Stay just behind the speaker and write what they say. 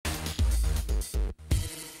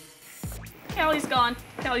Callie's gone.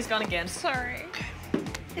 Callie's gone again. Sorry.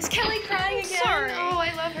 Is Kelly crying again? Sorry. Oh,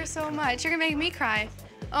 I love her so much. You're gonna make me cry.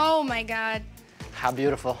 Oh my God. How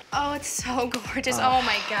beautiful. Oh, it's so gorgeous. Oh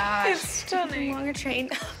my gosh. It's stunning. Longer train.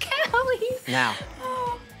 Oh, Kelly. Now,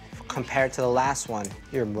 Oh. compared to the last one,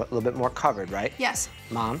 you're a little bit more covered, right? Yes.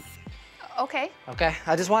 Mom? Okay. Okay,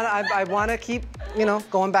 I wanna keep, you know,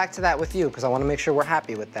 going back to that with you because I wanna make sure we're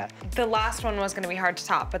happy with that. The last one was gonna be hard to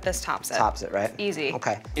top, but this tops it. Tops it, right? Easy.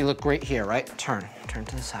 Okay, you look great here, right? Turn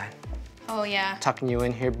to the side. Oh, yeah. Tucking you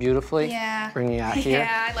in here beautifully. Yeah. Bringing you out here.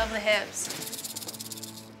 Yeah, I love the hips.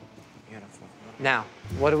 Beautiful. Now,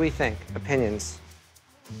 what do we think? Opinions?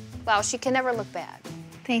 Wow, she can never look bad.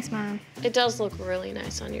 Thanks, Mom. It does look really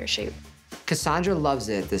nice on your shape. Cassandra loves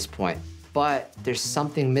it at this point, but there's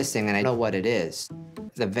something missing and I know what it is.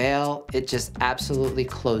 The veil, it just absolutely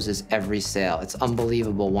closes every sale. It's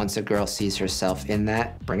unbelievable once a girl sees herself in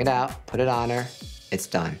that. Bring it out, put it on her, it's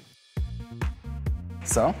done.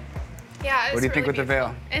 So, Yeah, it's what do you think with the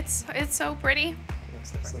veil? It's so pretty.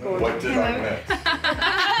 What did I miss?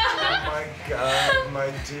 Oh my God,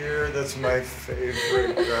 my dear, that's my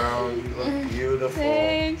favorite gown. You look beautiful.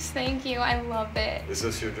 Thanks, thank you. I love it. Is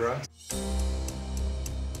this your dress?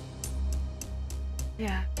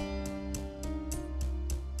 Yeah.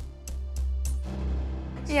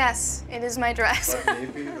 Yes, it is my dress. Let me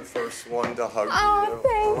be the first one to hug you. Oh,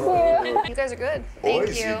 thank you. You guys are good. Thank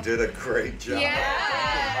Boys, you. you did a great job.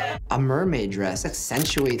 Yeah. A mermaid dress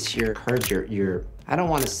accentuates your curves, your I don't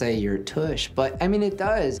want to say your tush, but I mean it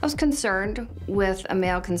does. I was concerned with a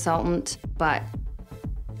male consultant, but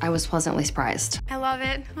I was pleasantly surprised. I love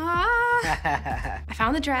it. Ah. I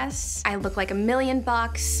found the dress. I look like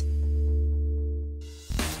 $1,000,000.